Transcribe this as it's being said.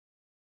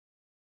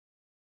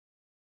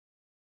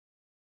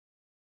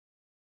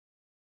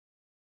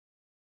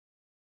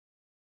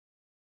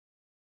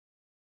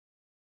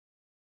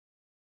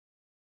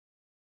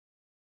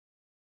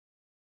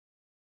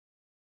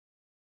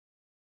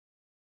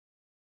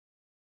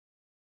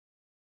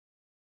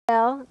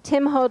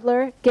Tim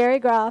Hodler, Gary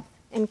Groff,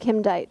 and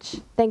Kim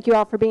Deitch. Thank you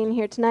all for being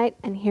here tonight,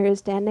 and here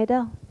is Dan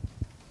Nadell.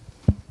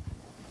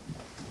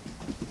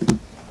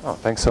 Oh,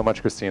 thanks so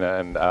much, Christina,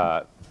 and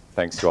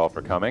thanks you all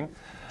for coming.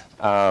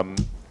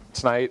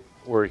 Tonight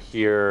we're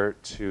here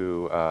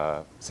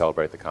to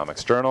celebrate the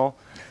Comics Journal.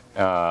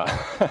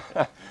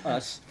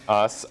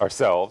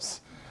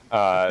 Ourselves.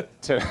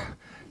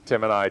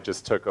 Tim and I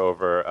just took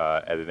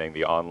over editing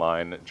the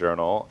online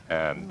journal,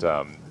 and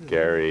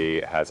Gary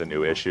has a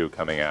new issue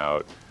coming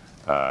out,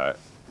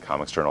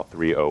 Comics Journal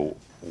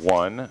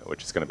 301,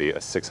 which is going to be a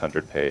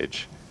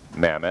 600-page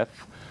mammoth.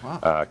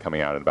 Wow. Coming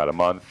out in about a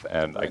month,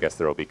 and I guess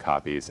there will be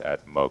copies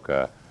at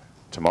MoCA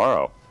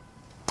tomorrow,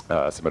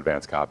 some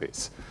advanced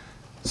copies.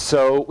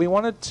 So we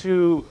wanted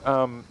to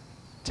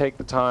take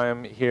the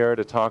time here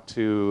to talk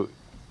to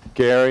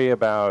Gary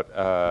about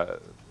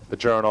the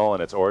journal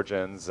and its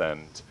origins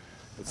and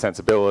its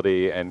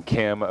sensibility, and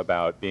Kim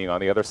about being on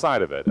the other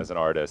side of it as an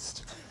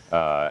artist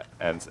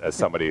and as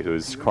somebody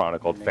who's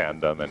chronicled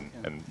fandom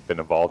and been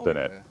involved in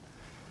it.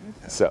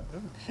 So.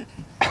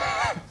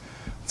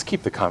 Let's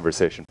keep the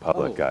conversation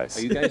public, guys.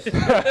 Are you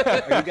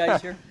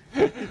guys here?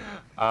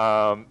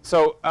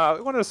 So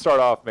we wanted to start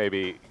off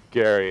maybe,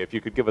 Gary, if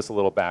you could give us a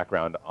little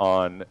background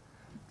on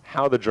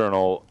how the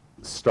journal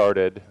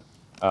started,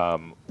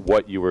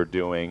 what you were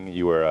doing.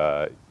 You were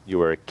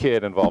a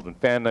kid involved in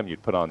fandom.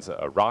 You'd put on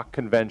a rock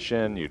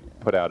convention. You'd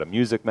put out a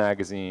music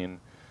magazine.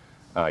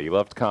 You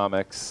loved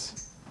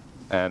comics.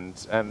 And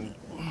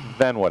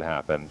then what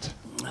happened?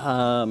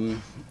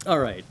 All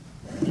right.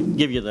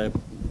 Give you the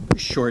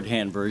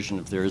shorthand version,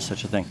 if there is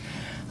such a thing.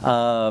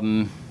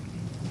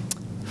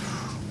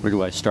 Where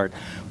do I start?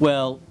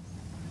 Well,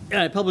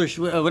 I published,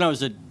 when I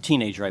was a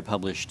teenager, I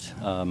published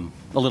a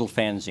little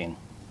fanzine.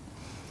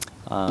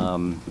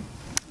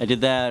 I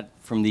did that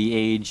from the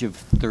age of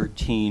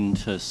 13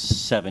 to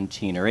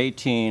 17 or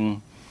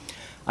 18.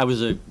 I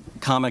was a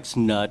comics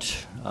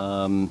nut,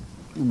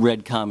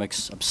 read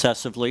comics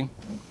obsessively,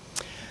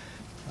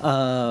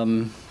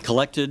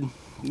 collected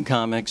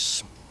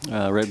comics,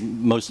 read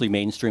mostly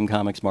mainstream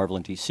comics, Marvel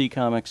and DC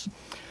comics.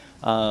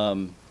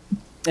 And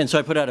so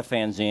I put out a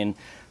fanzine.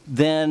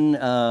 Then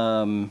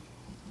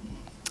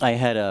I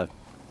had a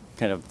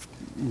kind of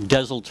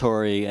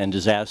desultory and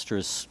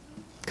disastrous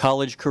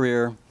college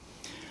career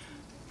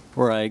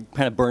where I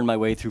kind of burned my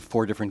way through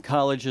 4 different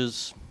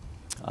colleges.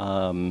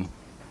 I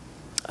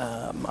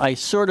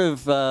sort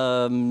of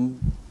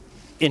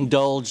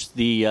indulged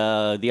the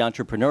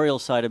entrepreneurial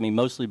side of me,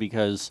 mostly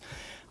because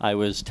I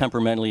was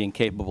temperamentally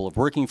incapable of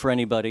working for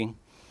anybody.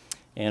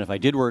 And if I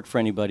did work for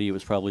anybody, it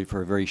was probably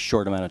for a very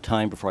short amount of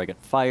time before I got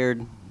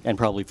fired, and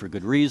probably for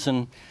good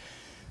reason.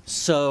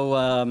 So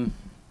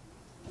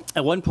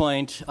at one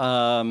point,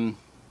 to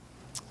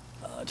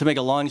make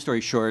a long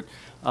story short,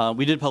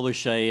 we did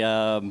publish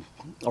a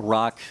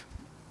rock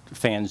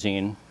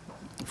fanzine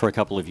for a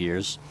couple of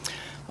years.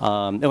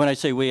 And when I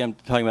say we, I'm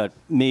talking about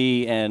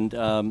me and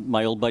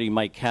my old buddy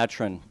Mike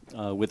Catron,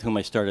 with whom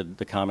I started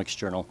the Comics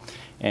Journal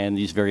and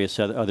these various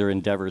other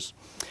endeavors.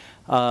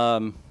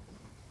 And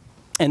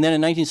then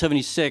in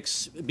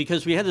 1976,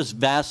 because we had this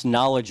vast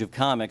knowledge of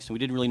comics, and we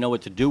didn't really know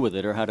what to do with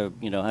it or how to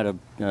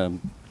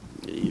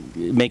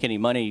make any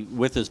money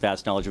with this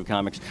vast knowledge of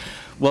comics,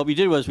 what we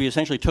did was we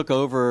essentially took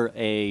over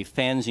a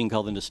fanzine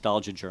called the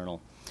Nostalgia Journal.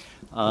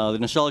 The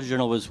Nostalgia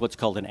Journal was what's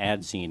called an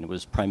ad zine. It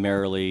was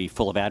primarily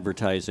full of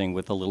advertising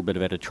with a little bit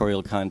of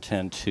editorial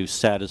content to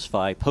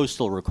satisfy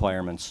postal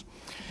requirements.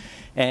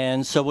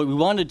 And so what we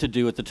wanted to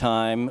do at the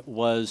time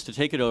was to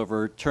take it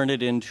over, turn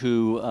it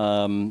into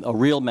a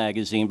real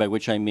magazine, by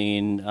which I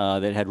mean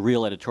that had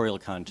real editorial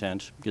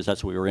content, because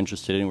that's what we were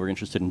interested in. We were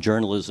interested in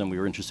journalism. We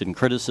were interested in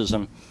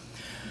criticism.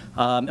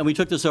 And we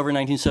took this over in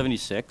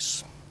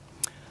 1976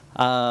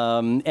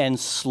 and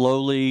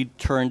slowly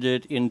turned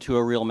it into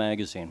a real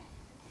magazine.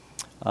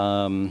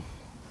 You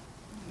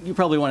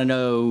probably want to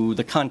know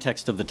the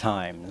context of the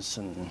times,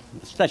 and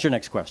that's your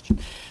next question.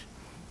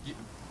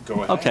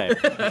 Go ahead. Okay.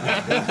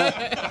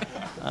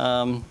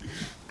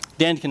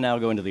 Dan can now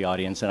go into the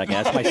audience, and I can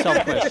ask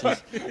myself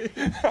questions.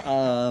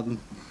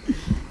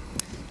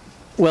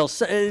 Well,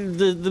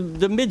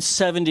 the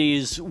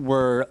mid-'70s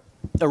were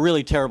a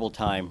really terrible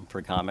time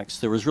for comics.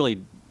 There was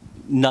really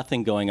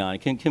nothing going on.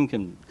 Kim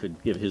could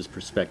give his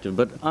perspective,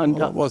 but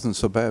well, it wasn't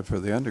so bad for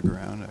the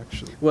underground,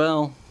 actually.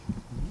 Well,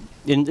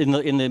 in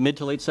the mid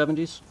to late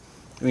 '70s,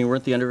 I mean,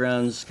 weren't the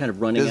undergrounds kind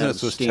of running out of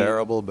steam? Business was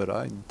terrible, but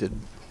I did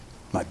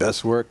my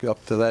best work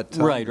up to that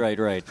time. Right.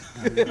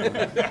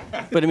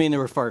 But I mean, there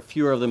were far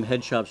fewer of them.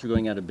 Head shops were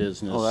going out of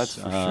business. Oh, that's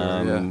for sure.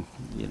 Yeah.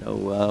 You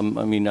know,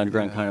 I mean,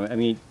 underground kind of. I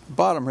mean,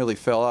 bottom really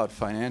fell out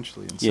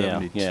financially in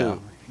 '72. Yeah.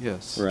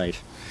 Yes. Right.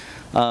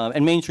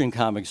 And mainstream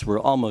comics were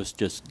almost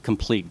just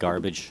complete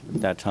garbage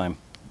at that time.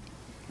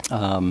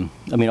 I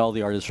mean, all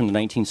the artists from the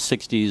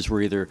 1960s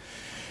were either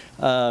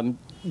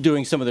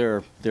doing some of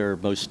their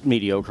most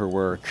mediocre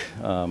work,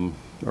 or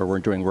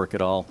weren't doing work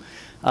at all.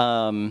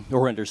 Or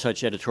were under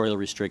such editorial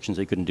restrictions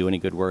they couldn't do any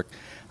good work.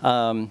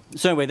 So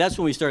anyway, that's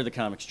when we started the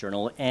Comics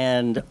Journal,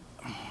 and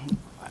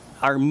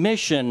our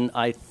mission,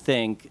 I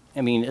think,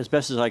 I mean, as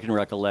best as I can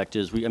recollect,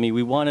 is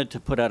we wanted to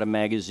put out a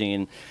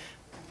magazine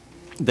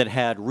that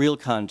had real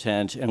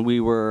content, and we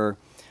were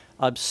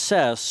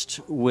obsessed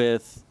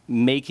with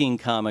making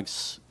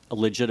comics a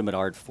legitimate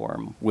art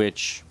form,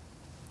 which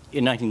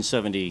in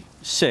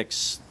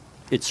 1976,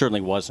 it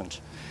certainly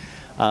wasn't.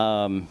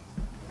 I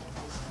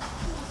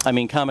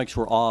mean, comics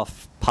were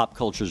off pop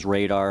culture's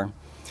radar.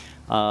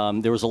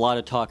 There was a lot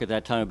of talk at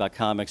that time about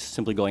comics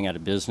simply going out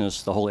of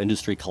business, the whole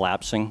industry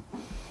collapsing.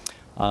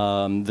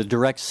 The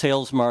direct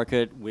sales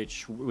market,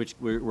 which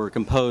were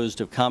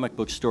composed of comic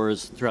book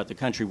stores throughout the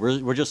country,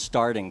 were just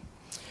starting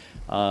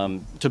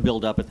to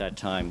build up at that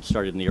time.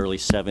 Started in the early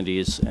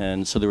 70s,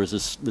 and so there was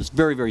this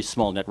very, very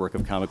small network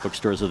of comic book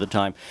stores at the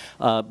time.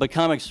 But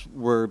comics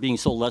were being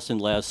sold less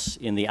and less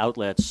in the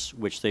outlets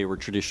which they were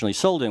traditionally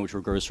sold in, which were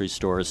grocery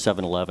stores,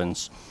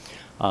 7-Elevens,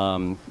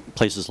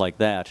 places like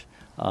that.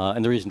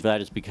 And the reason for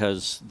that is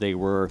because they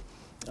were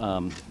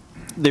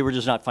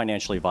just not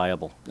financially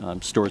viable.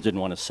 Stores didn't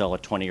want to sell a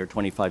 20 or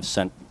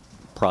 25-cent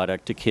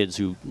product to kids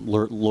who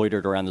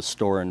loitered around the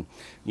store and,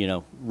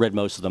 read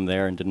most of them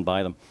there and didn't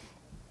buy them.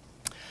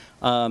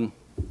 Into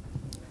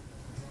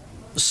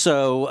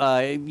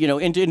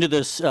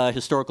this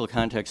historical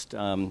context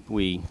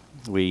we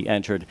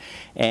entered,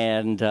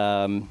 and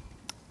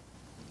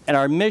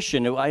our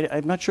mission,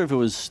 I'm not sure if it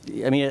was,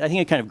 I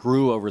think it kind of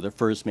grew over the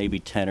first maybe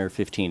 10 or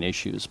 15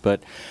 issues,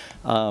 but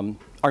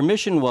our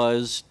mission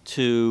was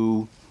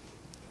to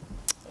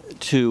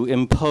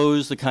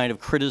impose the kind of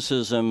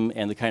criticism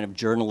and the kind of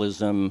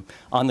journalism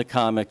on the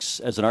comics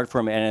as an art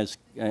form and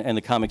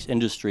the comics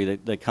industry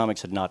that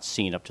comics had not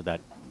seen up to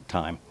that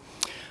time.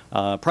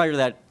 Prior to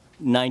that,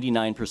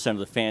 99% of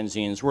the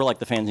fanzines were like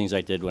the fanzines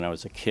I did when I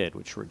was a kid,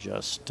 which were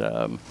just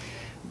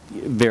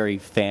very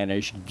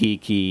fanish,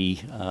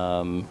 geeky,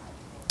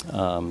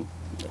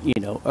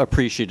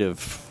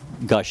 appreciative,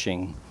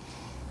 gushing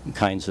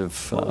kinds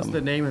of. What was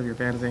the name of your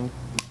fanzine?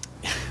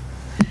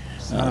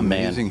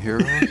 Amazing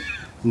Heroes?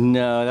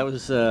 No, that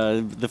was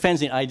the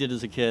fanzine I did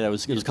as a kid. It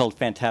was called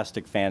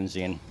Fantastic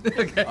Fanzine.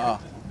 Okay.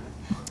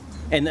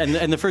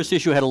 And the first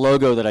issue had a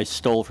logo that I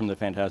stole from the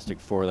Fantastic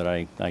Four that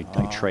I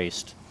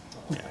traced.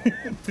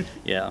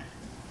 Yeah.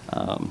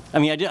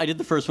 I did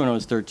the first one when I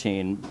was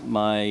 13.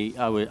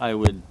 I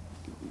would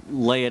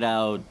lay it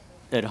out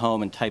at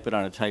home and type it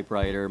on a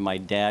typewriter. My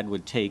dad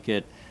would take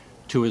it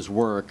to his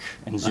work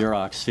and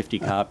Xerox 50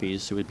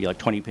 copies. It would be like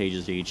 20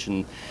 pages each,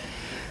 and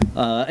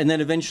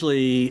then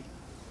eventually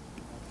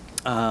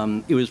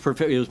it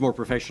was more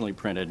professionally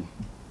printed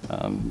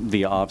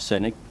via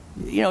offset. And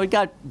it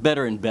got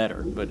better and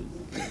better, but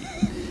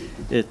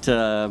it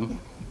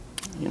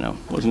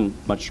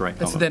wasn't much to write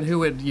home So then who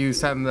would you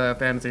send the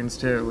fanzines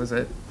to? Was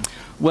it?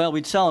 Well,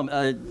 we'd sell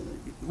them.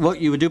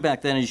 What you would do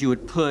back then is you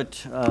would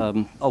put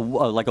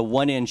like a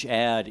 1-inch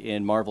ad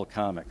in Marvel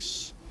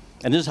Comics,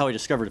 and this is how I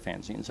discovered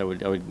fanzines. I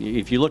would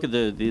if you look at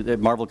the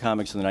Marvel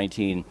Comics in the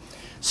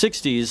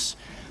 1960s,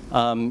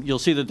 you'll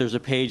see that there's a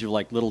page of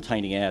like little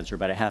tiny ads, or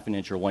about a ½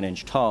 inch or 1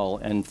 inch tall,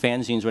 and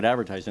fanzines would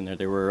advertise in there.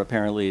 They were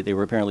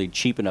apparently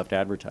cheap enough to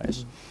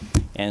advertise,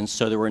 and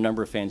so there were a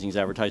number of fanzines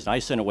advertised. And I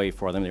sent away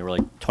for them. They were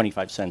like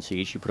 25 cents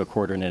each. You put a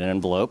quarter in an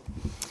envelope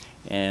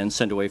and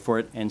send away for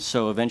it. And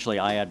so eventually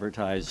I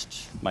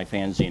advertised my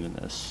fanzine in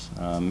this,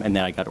 and then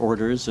I got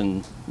orders,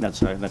 and that's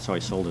how I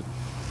sold it.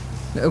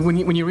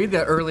 When you read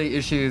the early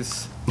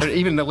issues, or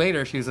even the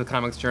later issues of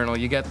Comics Journal,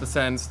 you get the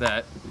sense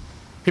that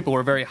people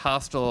were very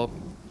hostile.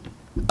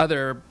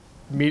 Other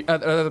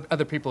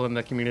people in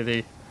the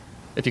community,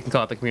 if you can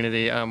call it the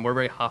community, were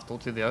very hostile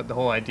to the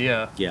whole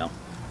idea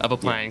of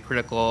applying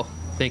critical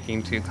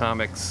thinking to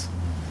comics.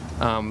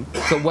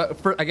 So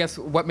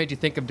what made you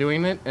think of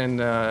doing it,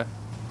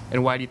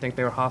 and why do you think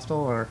they were hostile?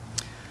 Or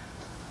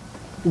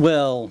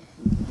well,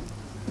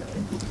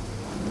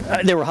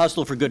 they were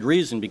hostile for good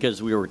reason,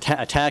 because we were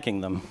attacking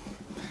them.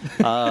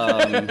 We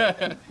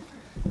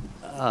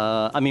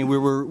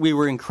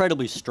were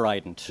incredibly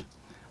strident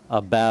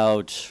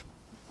about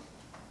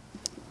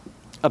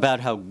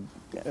how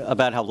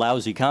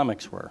lousy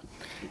comics were,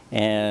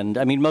 and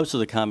most of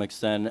the comics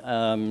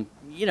then,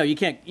 you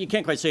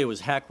can't quite say it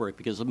was hack work,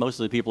 because most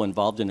of the people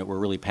involved in it were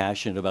really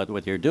passionate about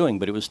what they were doing,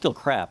 but it was still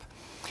crap.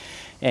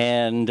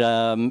 And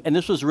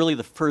this was really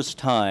the first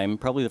time,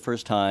 probably the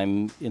first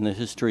time in the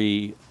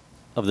history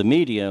of the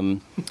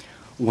medium,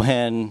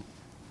 when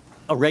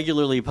a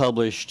regularly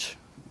published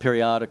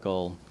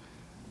periodical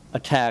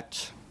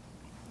attacked,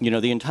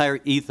 the entire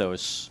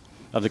ethos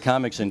of the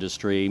comics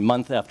industry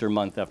month after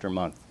month after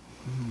month.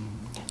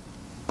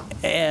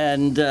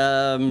 And,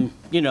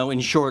 in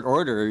short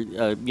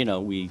order,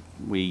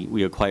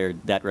 we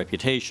acquired that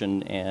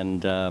reputation,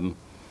 and,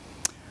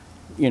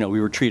 we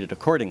were treated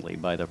accordingly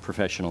by the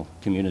professional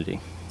community.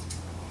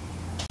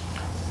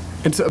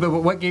 And so, but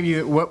what gave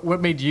you,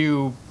 what made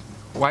you,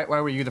 why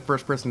were you the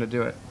first person to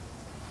do it?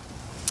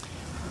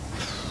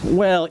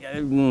 Well,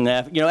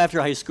 after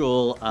high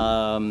school,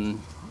 I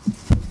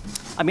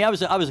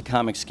was a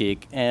comics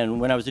geek, and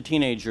when I was a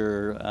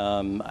teenager,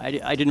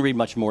 I didn't read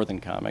much more than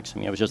comics.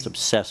 I was just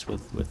obsessed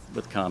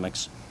with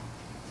comics.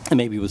 and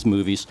maybe it was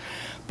movies,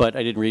 but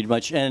I didn't read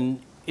much.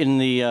 And in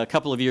the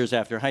couple of years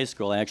after high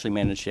school, I actually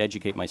managed to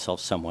educate myself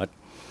somewhat,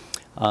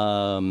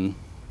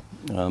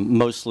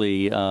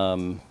 mostly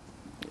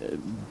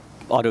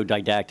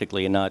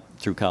autodidactically and not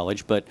through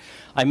college. But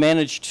I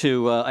managed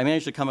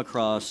to come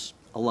across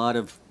a lot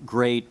of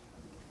great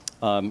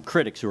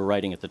critics who were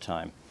writing at the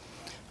time.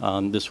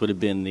 This would have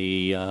been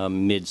the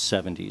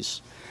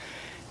mid-'70s.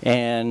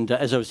 And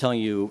as I was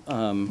telling you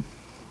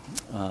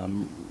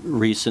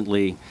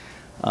recently,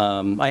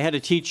 I had a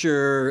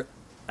teacher.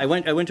 I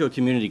went to a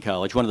community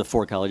college. One of the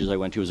 4 colleges I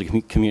went to was a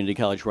community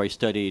college where I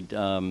studied.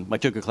 I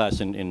took a class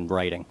in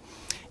writing,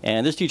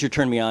 and this teacher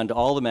turned me on to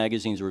all the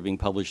magazines that were being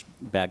published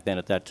back then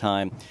at that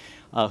time,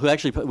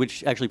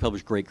 which actually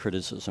published great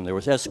criticism. There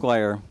was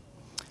Esquire,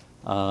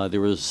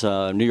 there was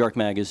New York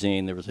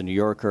Magazine, there was a New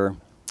Yorker,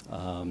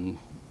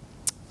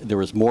 there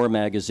was More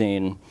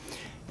Magazine.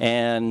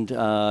 And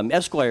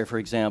Esquire, for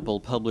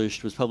example,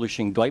 was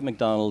publishing Dwight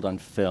MacDonald on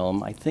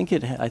film. I think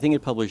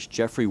it published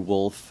Jeffrey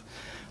Wolfe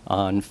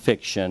on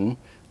fiction.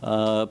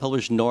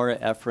 Published Nora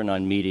Ephron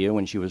on media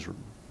when she was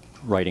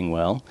writing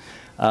well.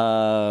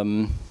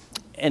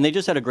 And they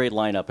just had a great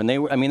lineup. And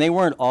they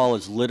weren't all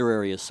as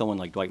literary as someone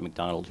like Dwight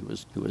MacDonald,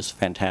 who was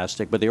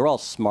fantastic, but they were all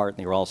smart and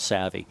they were all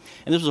savvy.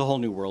 And this was a whole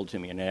new world to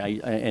me.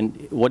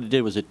 And what it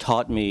did was it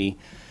taught me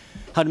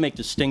how to make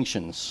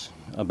distinctions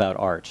about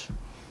art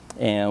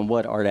and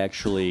what art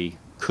actually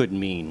could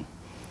mean,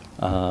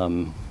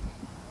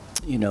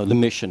 the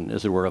mission,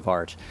 as it were, of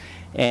art.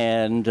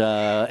 And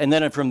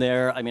then from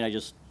there, I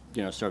just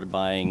started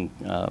buying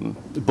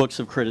books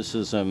of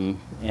criticism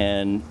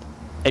and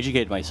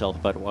educated myself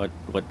about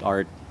what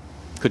art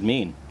could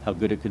mean, how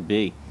good it could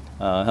be,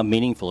 how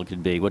meaningful it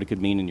could be, what it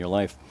could mean in your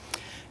life.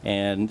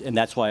 And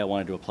that's why I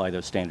wanted to apply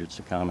those standards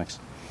to comics.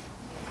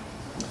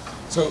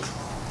 So,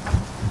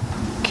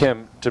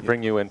 Kim, to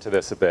bring you into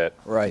this a bit.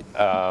 Right.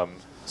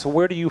 So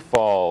where do you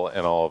fall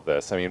in all of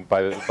this?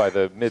 By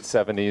the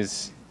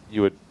mid-'70s,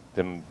 you had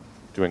been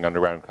doing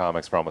underground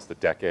comics for almost a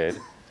decade.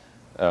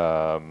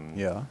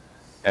 Yeah.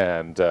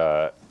 And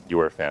you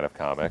were a fan of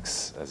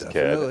comics as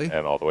Definitely. a kid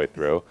and all the way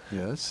through.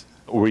 Yes.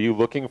 Were you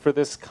looking for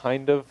this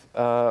kind of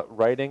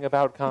writing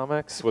about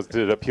comics? Did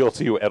it appeal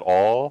to you at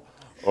all,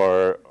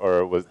 or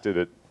was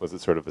it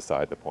sort of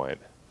beside the point?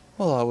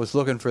 Well, I was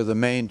looking for the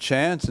main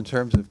chance in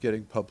terms of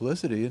getting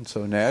publicity, and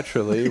so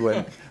naturally,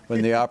 when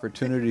the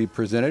opportunity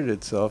presented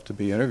itself to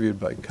be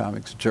interviewed by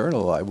Comics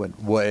Journal, I went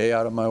way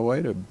out of my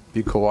way to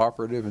be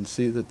cooperative and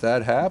see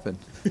that happened.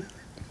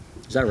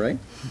 Is that right?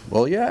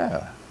 Well,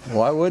 yeah.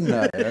 Why wouldn't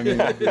I?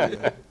 It'd be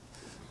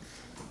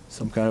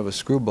some kind of a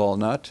screwball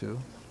not to.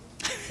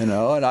 And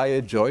I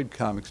enjoyed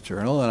Comics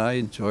Journal, and I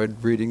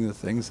enjoyed reading the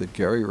things that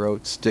Gary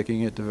wrote,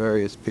 sticking it to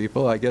various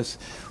people. I guess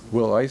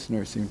Will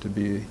Eisner seemed to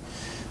be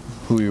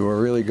who you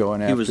were really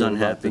going after. He was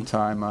unhappy. About the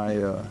time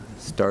I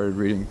started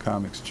reading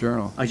Comics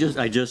Journal. I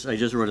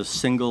just wrote a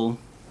single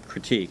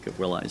critique of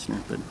Will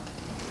Eisner, but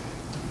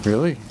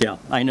Really? yeah,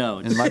 I know.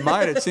 In my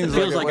mind, it seems It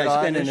feels like like it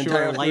I went spent on an issue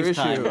entire after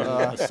lifetime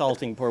issue.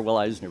 assaulting poor Will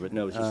Eisner, but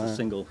no, it's just a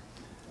single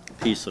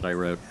piece that I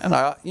wrote. And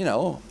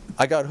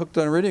I got hooked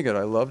on reading it.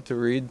 I loved to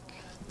read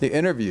the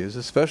interviews,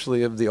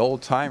 especially of the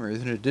old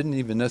timers, and it didn't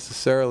even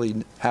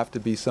necessarily have to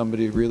be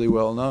somebody really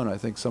well known. I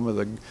think some of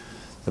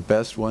the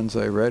best ones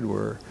I read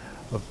were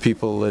of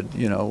people that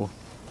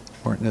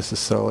weren't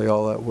necessarily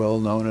all that well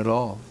known at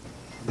all.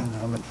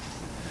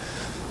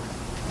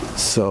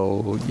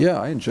 So yeah,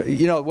 I enjoy.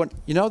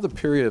 The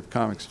period of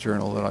Comics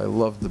Journal that I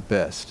loved the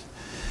best,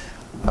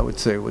 I would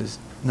say, was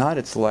not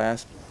its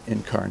last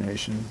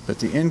incarnation, but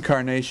the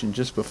incarnation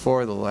just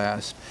before the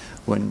last,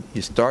 when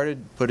you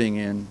started putting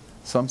in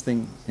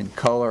something in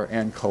color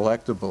and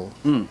collectible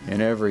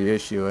in every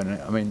issue,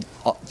 and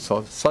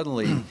so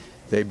suddenly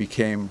they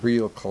became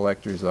real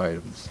collector's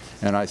items,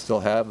 and I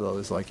still have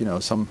those, like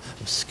some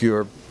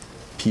obscure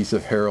piece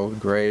of Harold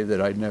Gray that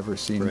I'd never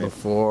seen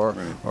before,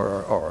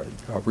 or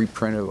a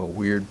reprint of a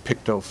weird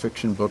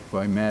picto-fiction book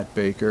by Matt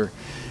Baker,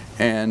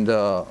 and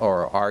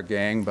or Our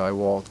Gang by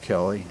Walt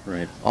Kelly.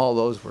 Right. All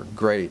those were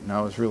great, and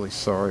I was really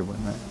sorry when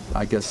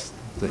I guess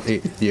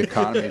the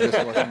economy just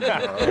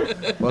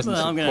wasn't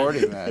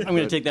supporting that. I'm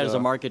going to take that as a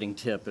marketing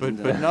tip. But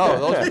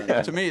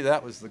no, to me,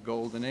 that was the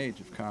golden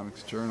age of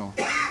Comics Journal.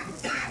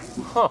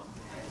 Huh.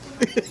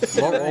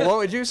 What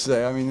would you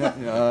say?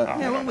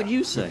 Yeah, what would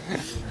you say?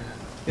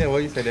 Yeah, what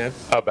do you say, Dan?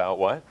 About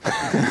what?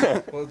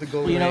 What was the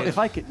golden age? If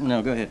I could,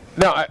 no, go ahead.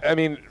 No,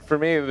 for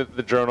me,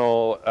 the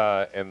journal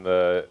and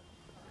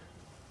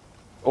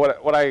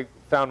what I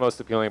found most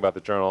appealing about the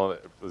journal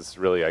was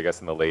really, I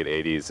guess, in the late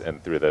 '80s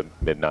and through the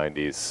mid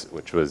 '90s,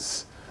 which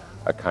was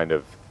a kind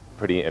of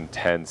pretty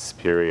intense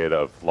period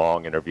of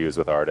long interviews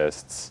with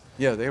artists.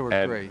 Yeah, they were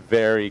and great.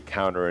 Very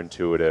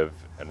counterintuitive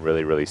and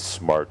really, really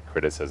smart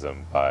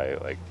criticism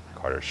by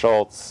Carter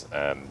Schultz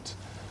and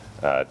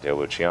De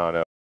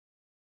Luciano